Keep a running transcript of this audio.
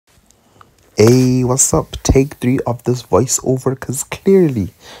Hey, what's up? Take 3 of this voiceover because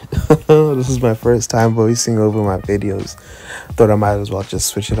clearly this is my first time voicing over my videos. Thought I might as well just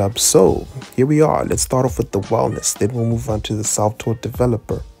switch it up. So here we are. Let's start off with the wellness. Then we'll move on to the self-taught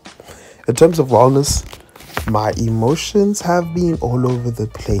developer. In terms of wellness, my emotions have been all over the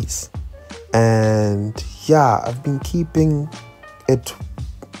place. And yeah, I've been keeping it.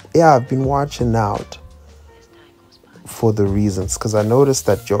 Yeah, I've been watching out for the reasons because I noticed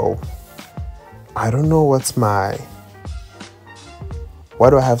that, I don't know why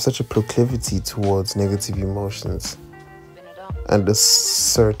do I have such a proclivity towards negative emotions under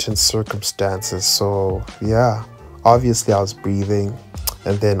certain circumstances. So yeah, obviously I was breathing,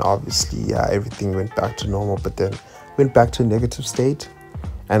 and then obviously everything went back to normal, but then went back to a negative state.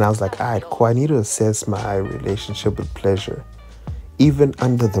 And I was like, alright, cool, I need to assess my relationship with pleasure. Even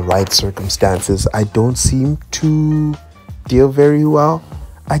under the right circumstances, I don't seem to deal very well.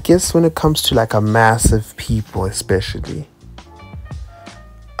 I guess when it comes to like a massive people especially,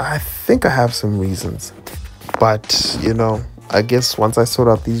 I think I have some reasons. But, I guess once I sort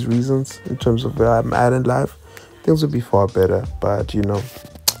out these reasons in terms of where I'm at in life, things will be far better. But,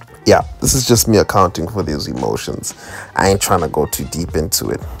 yeah, this is just me accounting for these emotions. I ain't trying to go too deep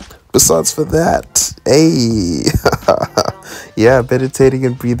into it. Besides for that, hey, yeah, meditating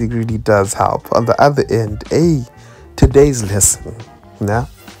and breathing really does help. On the other end, hey, today's lesson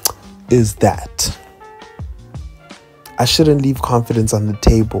is that I shouldn't leave confidence on the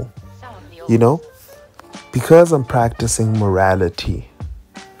table, because I'm practicing morality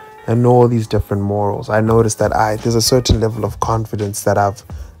and all these different morals. I noticed that there's a certain level of confidence that I've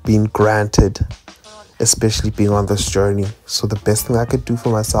been granted, especially being on this journey. So the best thing I could do for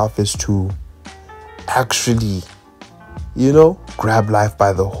myself is to actually, grab life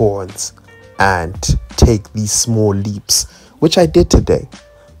by the horns and take these small leaps, which I did today.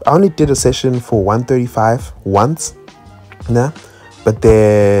 I only did a session for 135 once, but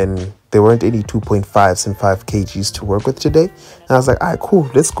then there weren't any 2.5s and 5 kgs to work with today. And I was like, all right, cool,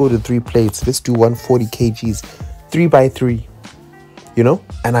 let's go to 3 plates. Let's do 140 kgs, 3 by 3,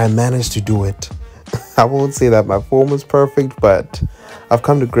 and I managed to do it. I won't say that my form is perfect, but I've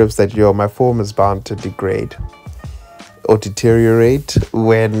come to grips that, my form is bound to degrade or deteriorate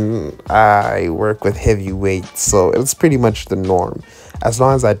when I work with heavy weights. So it's pretty much the norm. As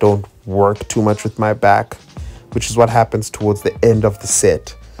long as I don't work too much with my back, which is what happens towards the end of the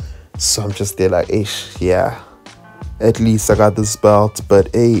set. So I'm just there like, yeah, at least I got this belt. But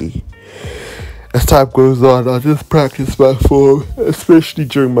hey, as time goes on, I'll just practice my form, especially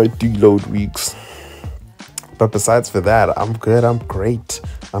during my deload weeks. But besides for that, I'm good, I'm great.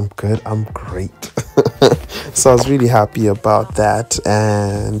 I'm great. So I was really happy about that.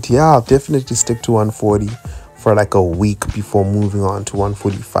 And yeah, I'll definitely stick to 140 for like a week before moving on to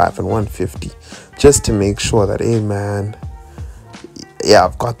 145 and 150, just to make sure that, hey man, yeah,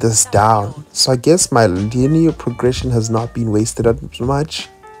 I've got this down. So I guess my linear progression has not been wasted as much,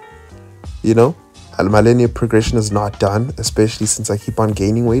 and my linear progression is not done, especially since I keep on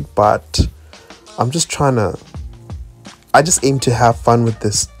gaining weight. But I'm just I just aim to have fun with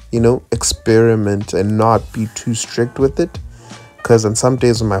this, experiment and not be too strict with it. Because on some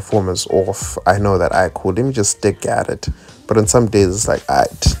days when my form is off, I know that, cool, let me just stick at it. But on some days, it's like,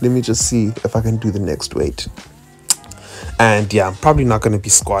 let me just see if I can do the next weight. And yeah, I'm probably not going to be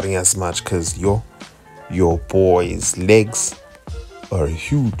squatting as much because your boy's legs are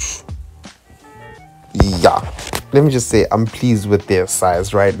huge. Yeah, let me just say I'm pleased with their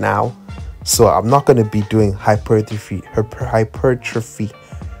size right now. So I'm not going to be doing hypertrophy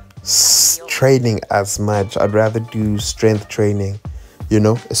training as much. I'd rather do strength training,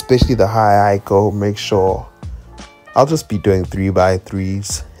 especially the higher I go. Make sure I'll just be doing 3 by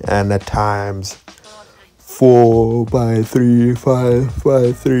 3s and at times 4 by 3, 5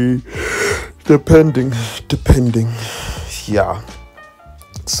 by 3, depending. Yeah,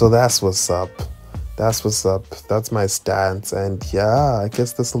 so that's what's up. That's my stance. And yeah, I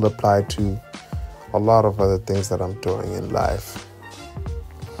guess this will apply to a lot of other things that I'm doing in life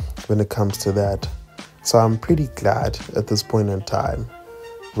when it comes to that. So I'm pretty glad at this point in time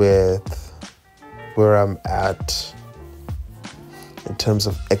with where I'm at in terms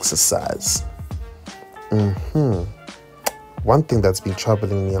of exercise. One thing that's been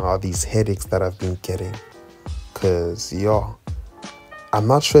troubling me are these headaches that I've been getting, because I'm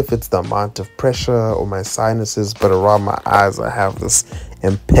not sure if it's the amount of pressure or my sinuses, but around my eyes I have this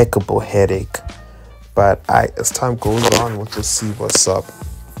impeccable headache. But as time goes on, we'll just see what's up.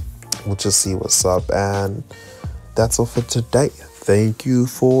 And that's all for today. Thank you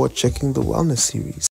for checking the wellness series.